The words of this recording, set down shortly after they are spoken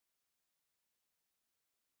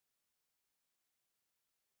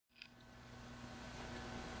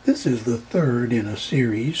This is the third in a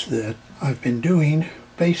series that I've been doing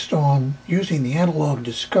based on using the analog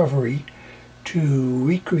discovery to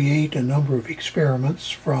recreate a number of experiments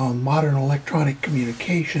from Modern Electronic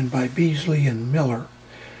Communication by Beasley and Miller.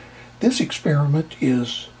 This experiment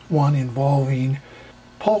is one involving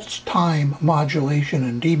pulse time modulation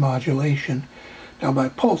and demodulation. Now, by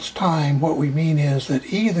pulse time, what we mean is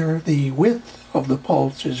that either the width of the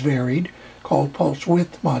pulse is varied, called pulse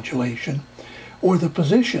width modulation, or the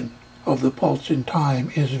position of the pulse in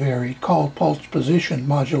time is varied, called pulse position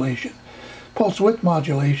modulation. Pulse width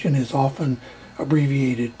modulation is often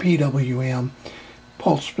abbreviated PWM.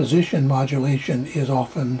 Pulse position modulation is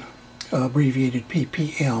often abbreviated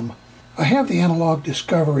PPM. I have the analog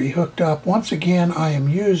discovery hooked up. Once again, I am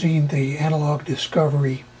using the analog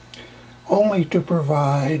discovery only to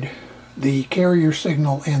provide the carrier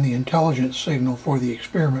signal and the intelligence signal for the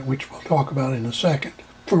experiment, which we'll talk about in a second.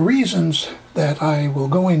 For reasons that I will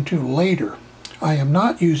go into later, I am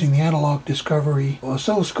not using the analog discovery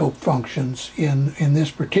oscilloscope functions in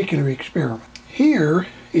this particular experiment. Here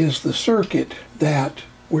is the circuit that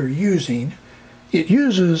we're using. It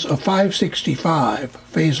uses a 565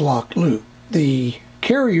 phase-locked loop. The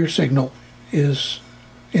carrier signal is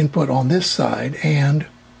input on this side and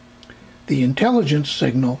the intelligence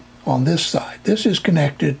signal on this side. This is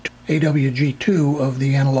connected to AWG2 of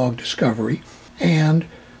the analog discovery, and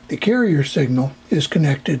the carrier signal is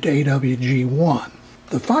connected to AWG1.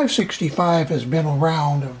 The 565 has been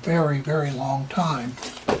around a very, very long time.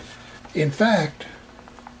 In fact,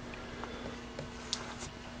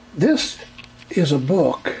 this is a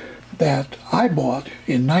book that I bought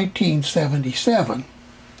in 1977,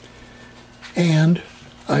 and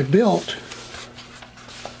I built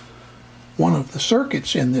one of the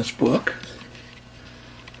circuits in this book,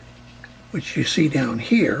 which you see down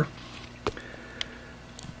here.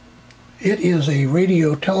 It is a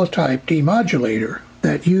radio teletype demodulator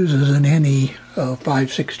that uses an NE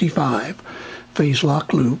 565 phase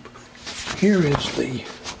lock loop. Here is the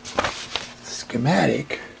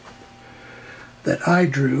schematic that I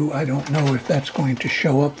drew. I don't know if that's going to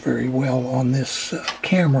show up very well on this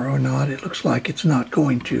camera or not. It looks like it's not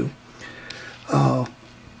going to.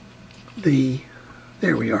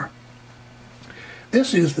 There we are.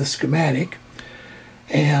 This is the schematic.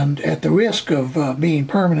 And at the risk of being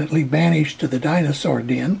permanently banished to the dinosaur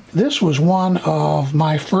den, this was one of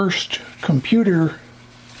my first computer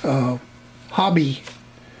hobby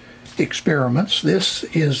experiments. This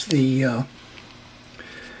is the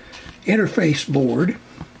interface board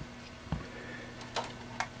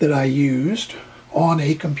that I used on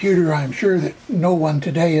a computer I'm sure that no one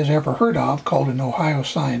today has ever heard of, called an Ohio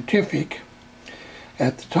Scientific.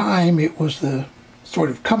 At the time, it was the sort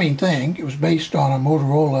of coming thing. It was based on a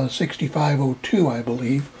Motorola 6502, I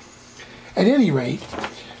believe. At any rate,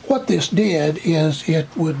 what this did is it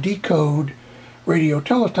would decode radio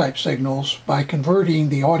teletype signals by converting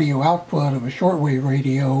the audio output of a shortwave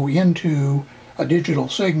radio into a digital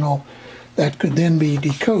signal that could then be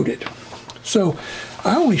decoded. So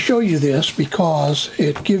I only show you this because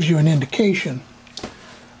it gives you an indication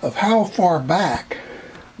of how far back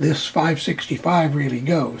this 565 really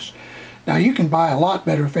goes. Now, you can buy a lot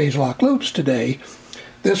better phase lock loops today.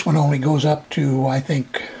 This one only goes up to, I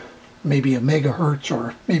think, maybe a megahertz,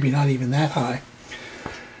 or maybe not even that high.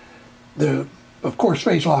 Of course,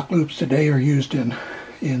 phase lock loops today are used in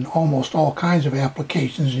almost all kinds of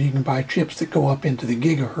applications, and you can buy chips that go up into the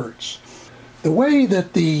gigahertz. The way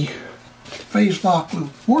that the phase lock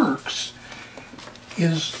loop works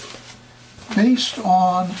is based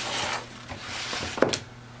on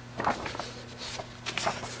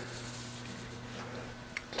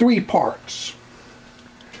three parts.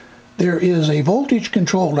 There is a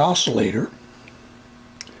voltage-controlled oscillator,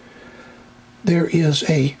 there is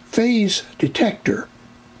a phase detector,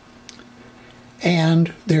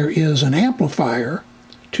 and there is an amplifier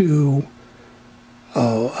to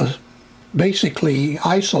basically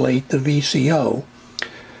isolate the VCO.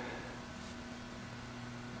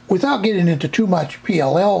 Without getting into too much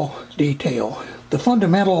PLL detail, the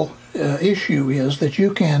fundamental issue is that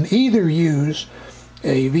you can either use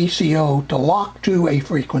a VCO to lock to a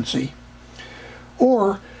frequency,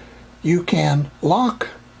 or you can lock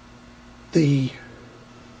the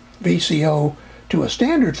VCO to a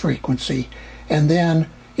standard frequency, and then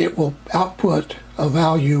it will output a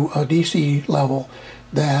value, a DC level,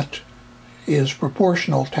 that is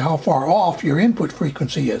proportional to how far off your input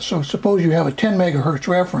frequency is. So suppose you have a 10 megahertz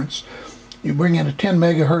reference, you bring in a 10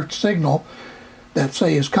 megahertz signal that,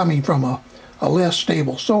 say, is coming from a less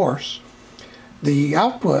stable source. The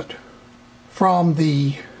output from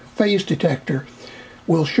the phase detector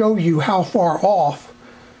will show you how far off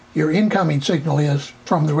your incoming signal is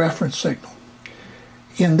from the reference signal.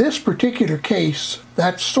 In this particular case,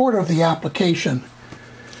 that's sort of the application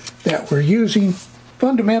that we're using.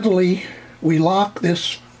 Fundamentally, we lock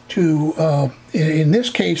this to, in this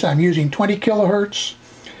case, I'm using 20 kilohertz,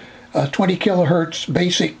 20 kilohertz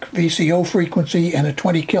basic VCO frequency, and a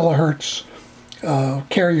 20 kilohertz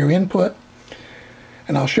carrier input.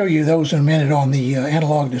 And I'll show you those in a minute on the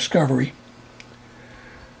analog discovery.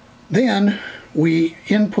 Then we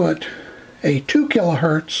input a 2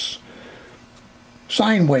 kilohertz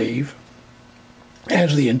sine wave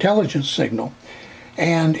as the intelligence signal,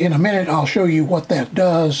 and in a minute I'll show you what that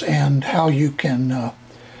does and how you can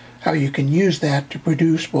use that to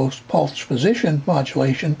produce both pulse position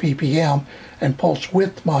modulation (PPM) and pulse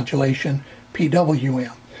width modulation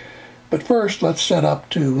 (PWM). But first, let's set up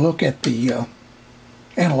to look at the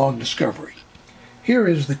analog discovery. Here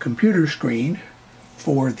is the computer screen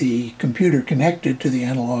for the computer connected to the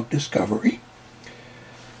analog discovery.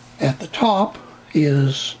 At the top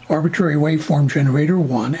is arbitrary waveform generator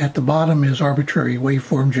 1. At the bottom is arbitrary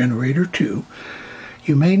waveform generator 2.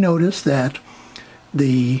 You may notice that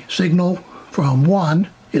the signal from 1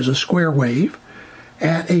 is a square wave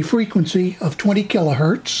at a frequency of 20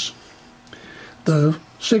 kilohertz. The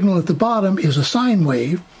signal at the bottom is a sine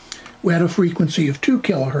wave at a frequency of 2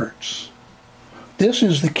 kilohertz. This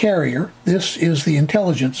is the carrier. This is the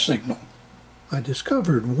intelligence signal. I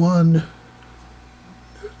discovered one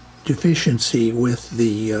deficiency with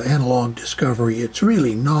the analog discovery. It's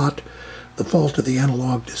really not the fault of the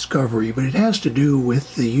analog discovery, but it has to do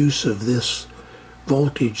with the use of this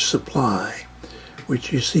voltage supply,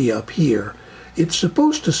 which you see up here. It's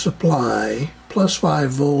supposed to supply plus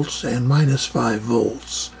 5 volts and minus 5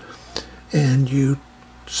 volts, and you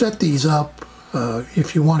set these up.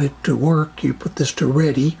 If you want it to work, you put this to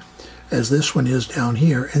ready, as this one is down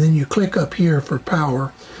here, and then you click up here for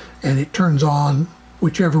power, and it turns on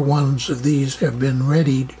whichever ones of these have been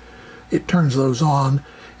readied. It turns those on,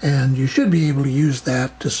 and you should be able to use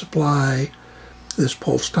that to supply this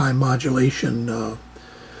pulse time modulation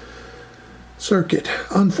circuit.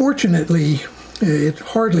 Unfortunately, it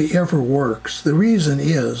hardly ever works. The reason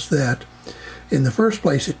is that, in the first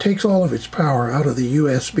place, it takes all of its power out of the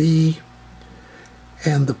USB,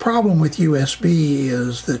 and the problem with USB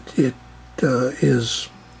is that it is,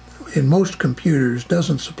 in most computers,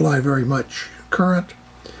 doesn't supply very much current.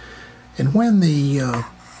 And when the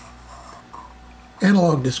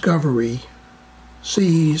analog discovery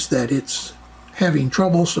sees that it's having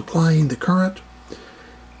trouble supplying the current,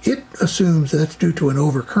 it assumes that's due to an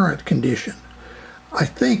overcurrent condition. I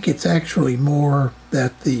think it's actually more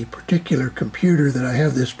that the particular computer that I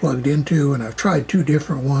have this plugged into, and I've tried two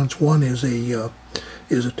different ones. One is a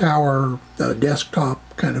tower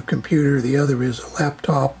desktop kind of computer. The other is a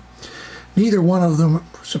laptop. Neither one of them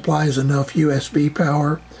supplies enough USB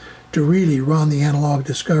power to really run the analog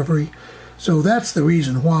discovery. So that's the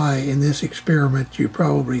reason why in this experiment you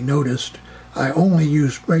probably noticed I only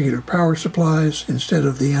used regular power supplies instead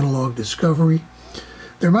of the analog discovery.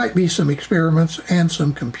 There might be some experiments and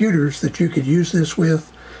some computers that you could use this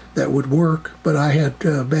with that would work, but I had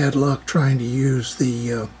bad luck trying to use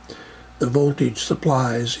the voltage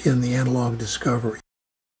supplies in the analog discovery.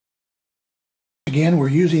 Again, we're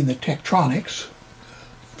using the Tektronix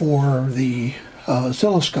for the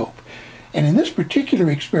oscilloscope. And in this particular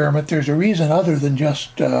experiment, there's a reason other than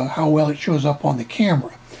just how well it shows up on the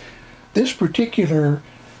camera. This particular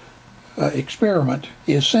experiment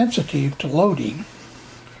is sensitive to loading,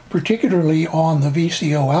 particularly on the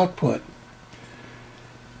VCO output.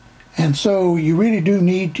 And so you really do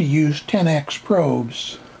need to use 10x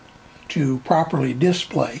probes to properly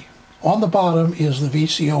display. On the bottom is the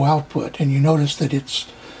VCO output, and you notice that it's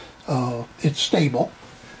stable.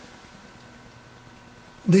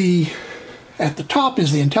 At the top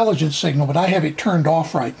is the intelligence signal, but I have it turned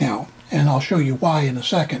off right now, and I'll show you why in a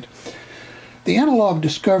second. The analog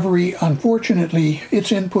discovery, unfortunately,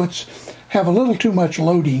 its inputs have a little too much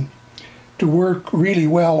loading to work really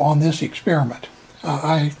well on this experiment.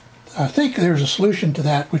 I think there's a solution to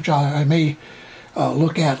that, which I may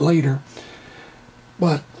look at later.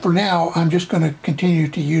 But for now, I'm just going to continue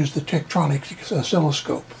to use the Tektronix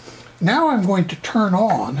oscilloscope. Now I'm going to turn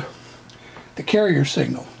on the carrier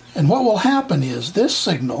signal. And what will happen is this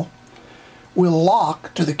signal will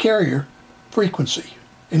lock to the carrier frequency.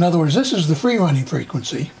 In other words, this is the free running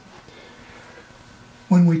frequency.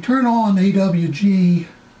 When we turn on AWG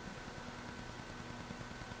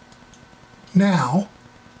now,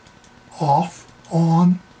 off,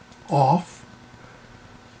 on,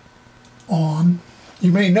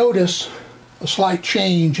 you may notice a slight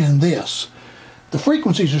change in this. the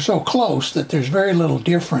frequencies are so close that there's very little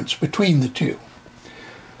difference between the two.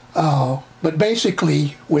 But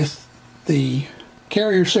basically, with the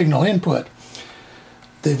carrier signal input,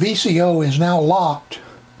 the VCO is now locked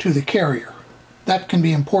to the carrier. That can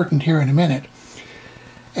be important here in a minute.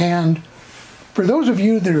 And for those of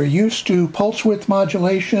you that are used to pulse width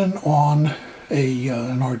modulation on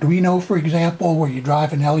an Arduino, for example, where you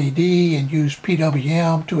drive an LED and use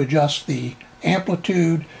PWM to adjust the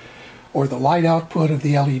amplitude or the light output of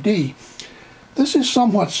the LED, this is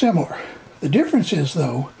somewhat similar. The difference is,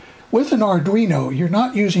 though, with an Arduino, you're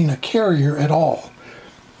not using a carrier at all.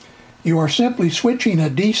 You are simply switching a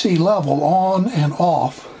DC level on and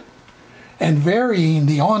off and varying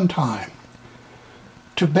the on time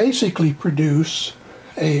to basically produce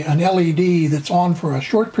an LED that's on for a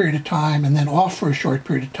short period of time and then off for a short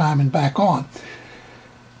period of time and back on.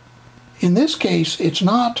 In this case, it's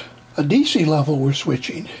not a DC level we're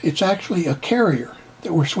switching, it's actually a carrier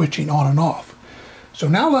that we're switching on and off. So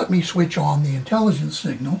now let me switch on the intelligence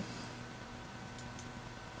signal,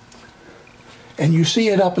 and you see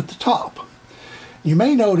it up at the top. You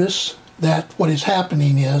may notice that what is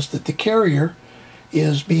happening is that the carrier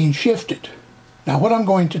is being shifted. Now what I'm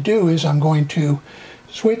going to do is I'm going to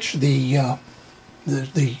switch the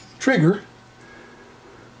trigger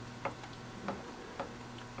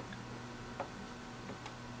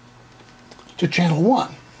to channel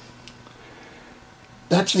 1.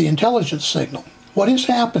 That's the intelligence signal. What is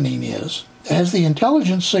happening is, as the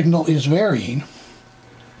intelligence signal is varying,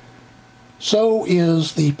 so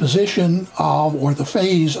is the position of, or the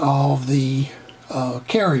phase of the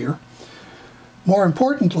carrier. More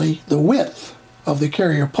importantly, the width of the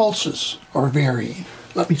carrier pulses are varying.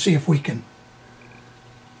 Let me see if we can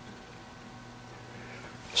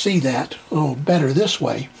see that a little better this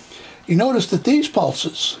way. You notice that these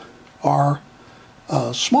pulses are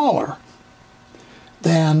smaller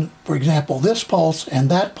than, for example, this pulse and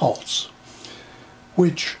that pulse,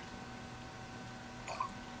 which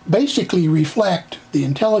basically reflect the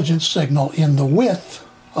intelligence signal in the width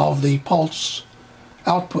of the pulse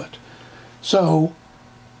output. So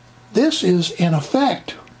this is in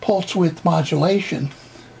effect pulse width modulation,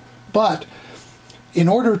 but in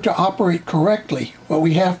order to operate correctly, what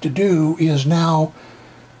we have to do is now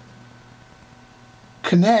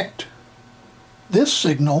connect this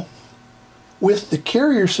signal with the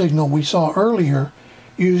carrier signal we saw earlier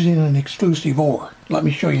using an exclusive OR. Let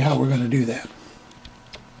me show you how we're going to do that.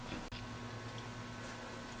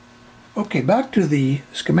 Okay, back to the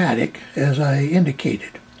schematic as I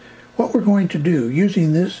indicated. What we're going to do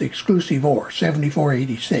using this exclusive OR,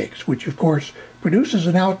 7486, which of course produces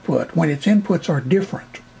an output when its inputs are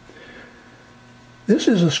different. This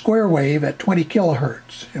is a square wave at 20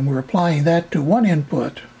 kilohertz, and we're applying that to one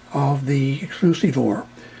input of the exclusive OR,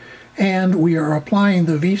 and we are applying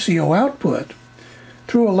the VCO output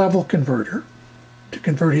through a level converter to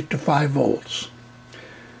convert it to 5 volts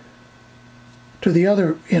to the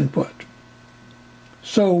other input.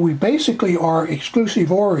 So we basically are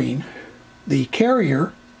exclusive ORing the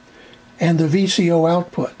carrier and the VCO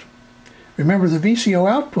output. Remember, the VCO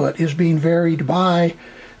output is being varied by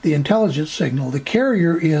the intelligence signal. The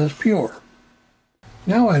carrier is pure.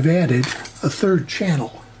 Now I've added a third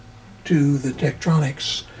channel to the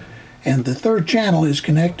Tektronix, and the third channel is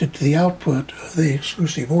connected to the output of the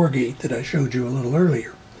exclusive OR gate that I showed you a little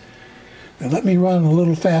earlier. Now let me run a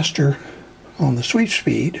little faster on the sweep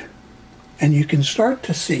speed, and you can start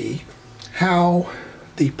to see how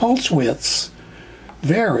the pulse widths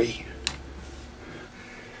vary.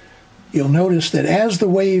 You'll notice that as the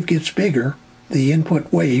wave gets bigger, the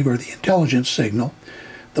input wave or the intelligence signal,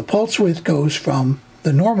 the pulse width goes from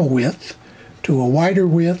the normal width to a wider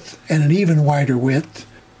width and an even wider width,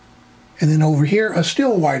 and then over here a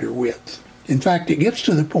still wider width. In fact, it gets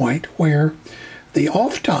to the point where the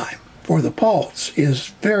off time for the pulse is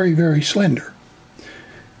very, very slender.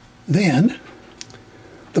 Then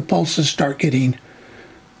the pulses start getting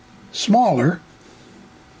smaller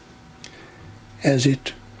as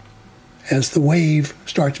the wave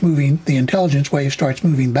starts moving, the intelligence wave starts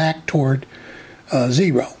moving back toward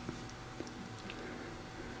 0.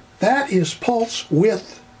 That is pulse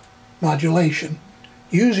width modulation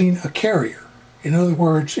using a carrier. In other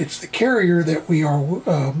words, it's the carrier that we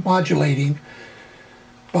are modulating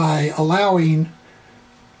by allowing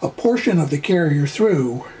a portion of the carrier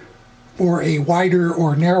through for a wider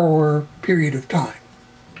or narrower period of time.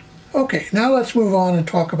 Okay, now let's move on and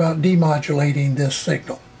talk about demodulating this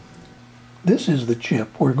signal. This is the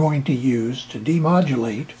chip we're going to use to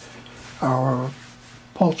demodulate our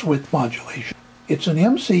pulse width modulation. It's an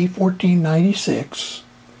MC1496.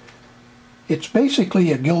 It's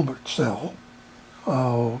basically a Gilbert cell,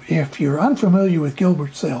 if you're unfamiliar with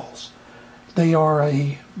Gilbert cells, they are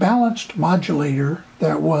a balanced modulator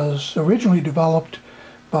that was originally developed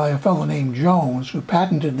by a fellow named Jones, who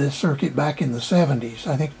patented this circuit back in the 70s,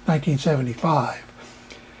 I think 1975.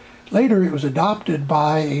 Later it was adopted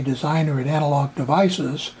by a designer at Analog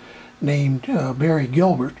Devices named Barry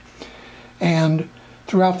Gilbert, and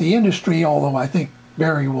throughout the industry, although I think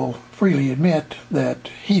Barry will freely admit that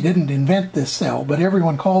he didn't invent this cell, but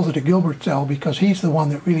everyone calls it a Gilbert cell because he's the one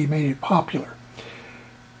that really made it popular.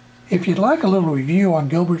 If you'd like a little review on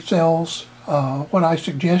Gilbert cells, what I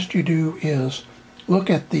suggest you do is look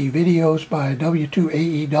at the videos by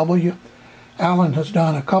W2AEW. Alan has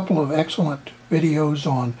done a couple of excellent videos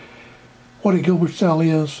on what a Gilbert cell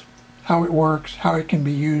is, how it works, how it can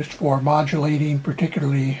be used for modulating,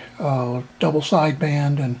 particularly double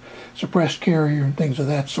sideband and suppressed carrier and things of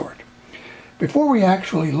that sort. Before we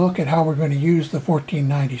actually look at how we're going to use the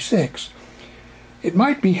 1496, it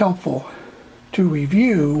might be helpful to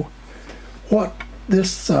review what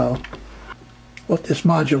this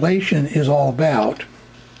modulation is all about.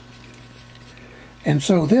 And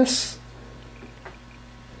so this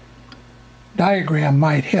diagram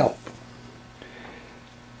might help.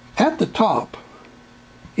 At the top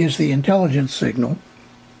is the intelligence signal.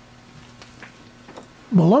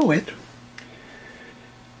 Below it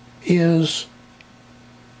is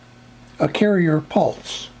a carrier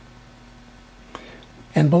pulse.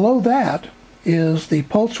 And below that is the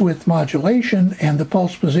pulse width modulation and the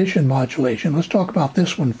pulse position modulation. Let's talk about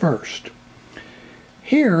this one first.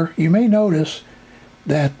 Here you may notice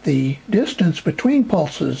that the distance between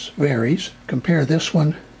pulses varies. Compare this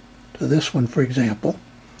one to this one, for example.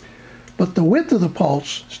 But the width of the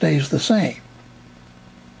pulse stays the same.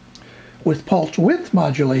 With pulse width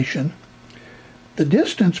modulation, the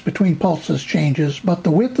distance between pulses changes, but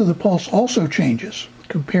the width of the pulse also changes.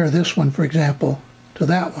 Compare this one, for example, to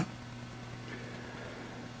that one.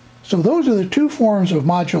 So those are the two forms of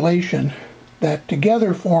modulation that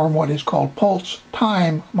together form what is called pulse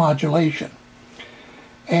time modulation.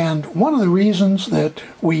 And one of the reasons that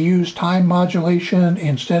we use time modulation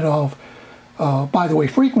instead of, by the way,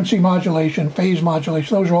 frequency modulation, phase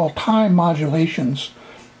modulation, those are all time modulations,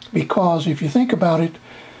 because if you think about it,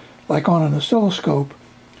 like on an oscilloscope,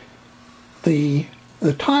 the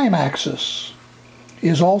time axis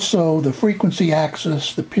is also the frequency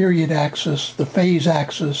axis, the period axis, the phase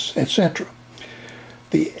axis, etc.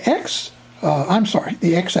 The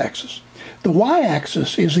x-axis. The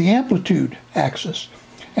y-axis is the amplitude axis.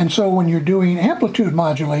 And so when you're doing amplitude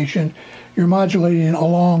modulation, you're modulating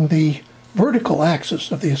along the vertical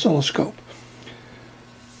axis of the oscilloscope.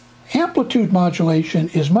 Amplitude modulation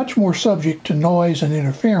is much more subject to noise and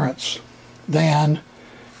interference than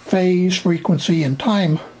phase, frequency, and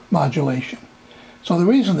time modulation. So the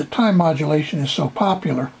reason that time modulation is so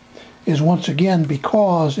popular is once again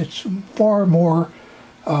because it's far more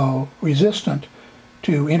resistant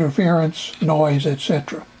to interference, noise,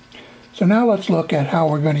 etc. So now let's look at how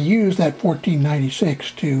we're going to use that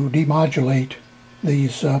 1496 to demodulate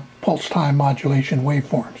these pulse time modulation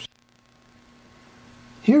waveforms.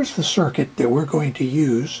 Here's the circuit that we're going to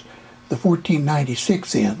use the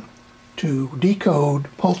 1496 in to decode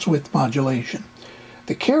pulse width modulation.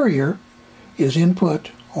 The carrier is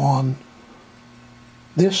input on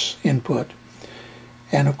this input,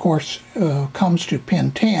 and of course comes to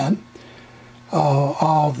pin 10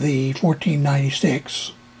 of the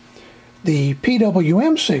 1496. The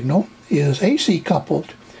PWM signal is AC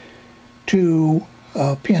coupled to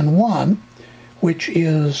pin 1, which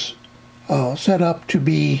is set up to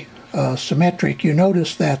be symmetric. You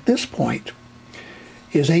notice that this point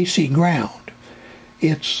is AC ground.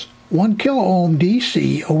 It's 1 kilo ohm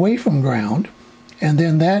DC away from ground, and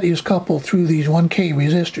then that is coupled through these 1K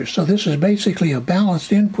resistors. So this is basically a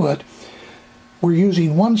balanced input. We're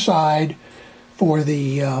using one side for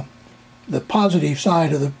the positive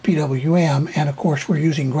side of the PWM, and of course we're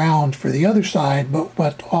using ground for the other side,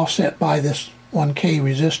 but offset by this 1K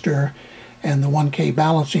resistor and the 1K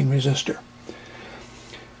balancing resistor.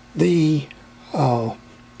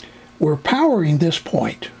 We're powering this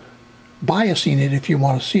point, biasing it if you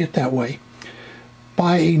want to see it that way,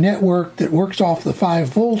 by a network that works off the 5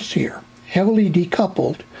 volts here, heavily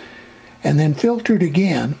decoupled and then filtered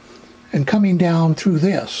again and coming down through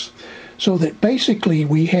this, so that basically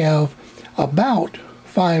we have about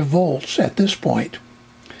 5 volts at this point,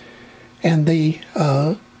 and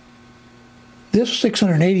this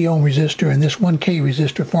 680 ohm resistor and this 1K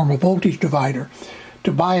resistor form a voltage divider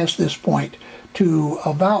to bias this point to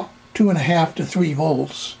about 2.5 to 3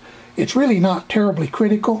 volts. It's really not terribly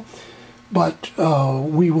critical, but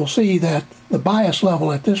we will see that the bias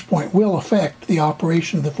level at this point will affect the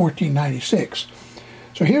operation of the 1496.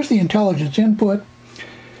 So here's the intelligence input.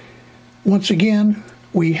 Once again,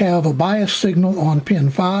 we have a bias signal on pin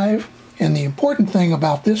 5, and the important thing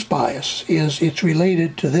about this bias is it's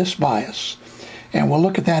related to this bias. And we'll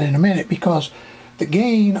look at that in a minute, because the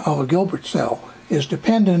gain of a Gilbert cell is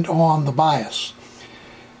dependent on the bias.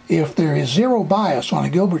 If there is zero bias on a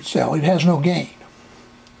Gilbert cell, it has no gain.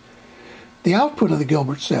 The output of the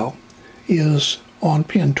Gilbert cell is on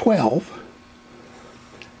pin 12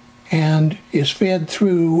 and is fed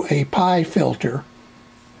through a pi filter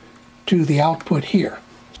to the output here.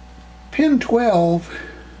 Pin 12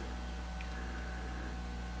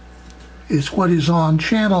 is what is on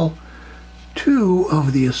channel 2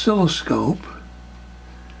 of the oscilloscope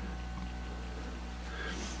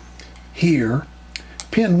here.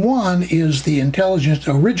 Pin 1 is the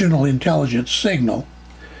original intelligence signal,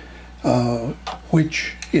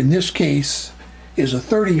 which in this case is a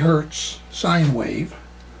 30 Hertz sine wave.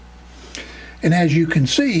 And as you can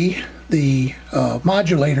see, the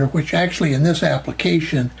modulator, which actually in this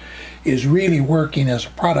application is really working as a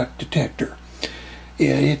product detector,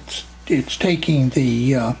 it's taking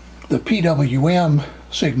the PWM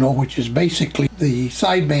signal, which is basically the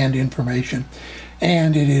sideband information,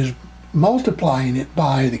 and it is multiplying it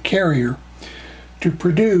by the carrier to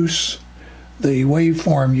produce the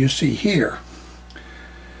waveform you see here.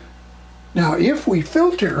 Now, if we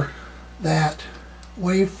filter that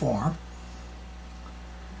waveform,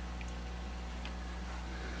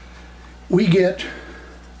 we get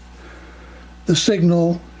the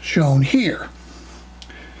signal shown here,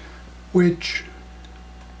 which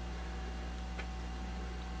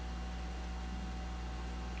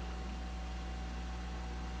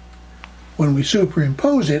when we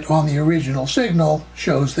superimpose it on the original signal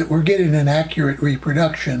shows that we're getting an accurate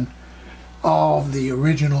reproduction of the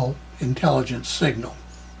original intelligence signal.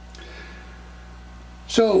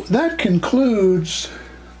 So that concludes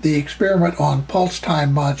the experiment on pulse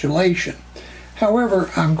time modulation. However,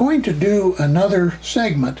 I'm going to do another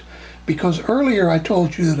segment because earlier I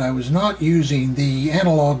told you that I was not using the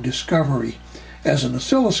analog discovery as an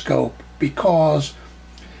oscilloscope because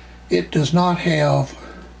it does not have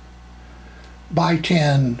by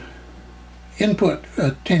 10 input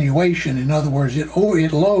attenuation. In other words, it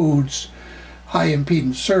loads high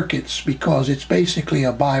impedance circuits because it's basically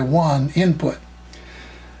a by 1 input.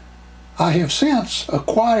 I have since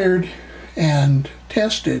acquired and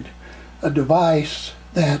tested a device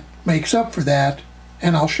that makes up for that,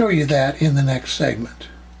 and I'll show you that in the next segment.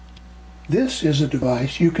 This is a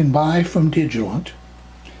device you can buy from Digilent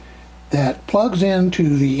that plugs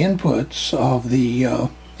into the inputs of the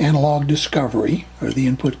analog discovery, or the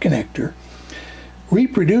input connector,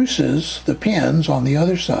 reproduces the pins on the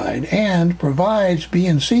other side, and provides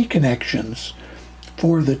BNC connections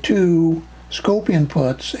for the two scope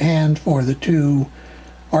inputs and for the two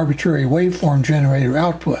arbitrary waveform generator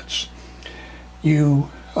outputs.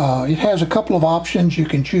 It has a couple of options. You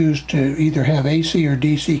can choose to either have AC or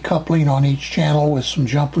DC coupling on each channel with some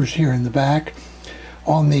jumpers here in the back.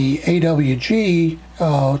 On the AWG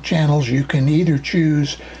channels, you can either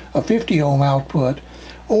choose a 50 ohm output,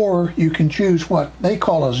 or you can choose what they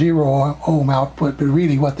call a 0 ohm output, but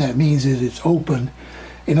really what that means is it's open.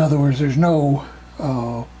 In other words, there's no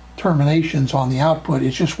terminations on the output.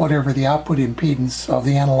 It's just whatever the output impedance of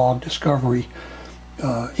the analog discovery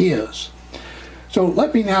is. So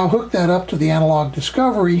let me now hook that up to the analog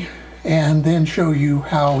discovery and then show you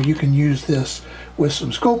how you can use this with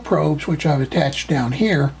some scope probes, which I've attached down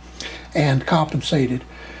here and compensated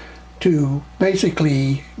to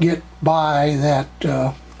basically get by that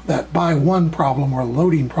by 1 problem or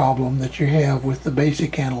loading problem that you have with the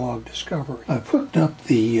basic analog discovery. I've hooked up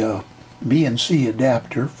the BNC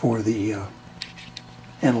adapter for the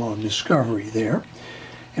analog discovery there,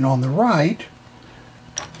 and on the right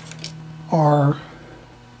are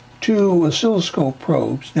 2 oscilloscope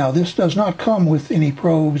probes. Now this does not come with any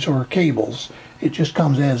probes or cables, it just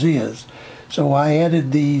comes as is. So I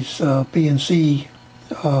added these BNC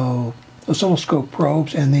oscilloscope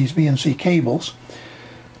probes and these BNC cables.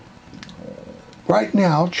 Right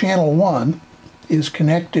now channel 1 is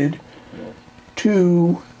connected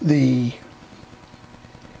to the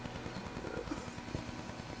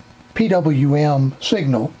PWM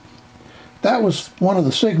signal. That was one of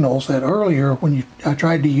the signals that earlier when I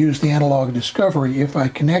tried to use the analog discovery, if I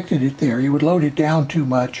connected it there, it would load it down too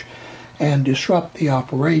much and disrupt the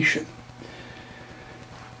operation.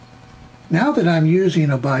 Now that I'm using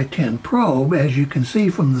a by 10 probe, as you can see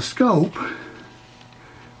from the scope,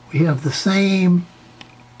 we have the same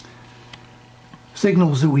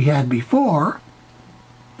signals that we had before.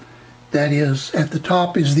 That is, at the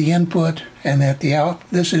top is the input, and at the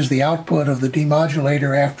this is the output of the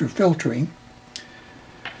demodulator after filtering.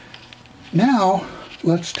 Now,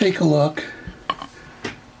 let's take a look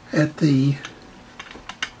at the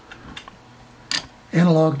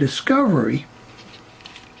analog discovery.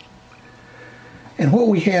 And what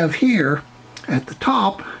we have here at the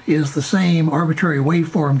top is the same arbitrary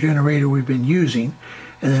waveform generator we've been using,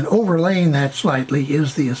 and then overlaying that slightly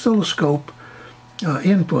is the oscilloscope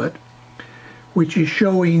input, which is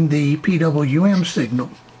showing the PWM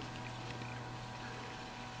signal.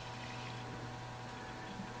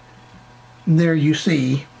 And there you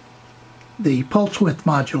see the pulse width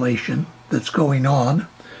modulation that's going on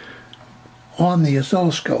the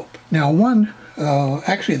oscilloscope. Now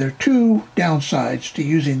actually there are two downsides to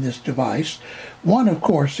using this device. One, of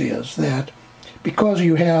course, is that because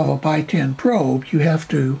you have a by 10 probe, you have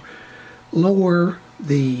to lower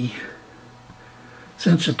the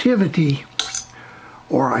sensitivity,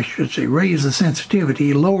 or I should say raise the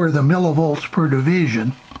sensitivity, lower the millivolts per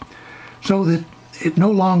division, so that it no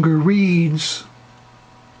longer reads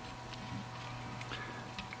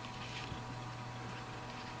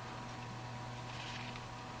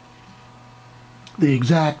the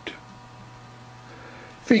exact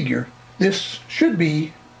figure. This should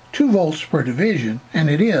be 2 volts per division, and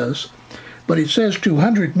it is, but it says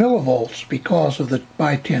 200 millivolts because of the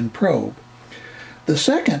by 10 probe. The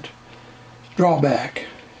second drawback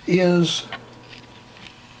is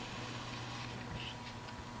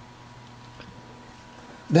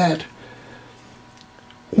that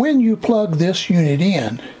when you plug this unit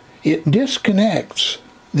in, it disconnects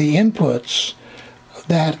the inputs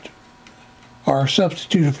that are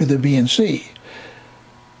substituted for the BNC.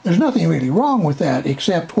 There's nothing really wrong with that,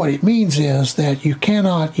 except what it means is that you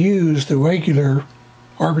cannot use the regular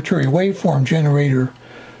arbitrary waveform generator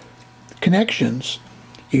connections.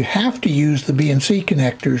 You have to use the BNC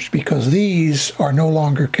connectors because these are no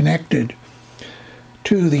longer connected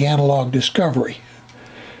to the analog discovery.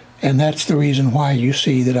 And that's the reason why you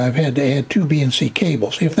see that I've had to add 2 BNC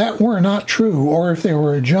cables. If that were not true, or if there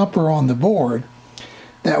were a jumper on the board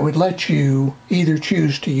that would let you either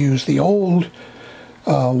choose to use the old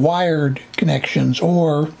wired connections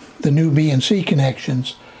or the new BNC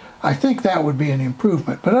connections, I think that would be an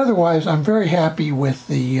improvement. But otherwise, I'm very happy with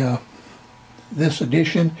this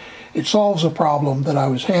addition. It solves a problem that I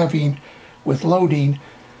was having with loading,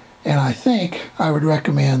 and I think I would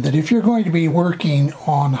recommend that if you're going to be working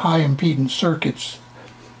on high impedance circuits,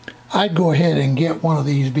 I'd go ahead and get one of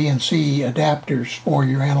these BNC adapters for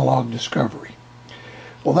your analog discovery.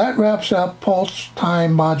 Well, that wraps up pulse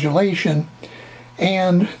time modulation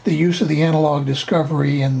and the use of the analog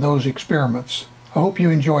discovery in those experiments. I hope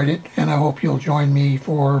you enjoyed it, and I hope you'll join me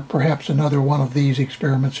for perhaps another one of these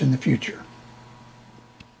experiments in the future.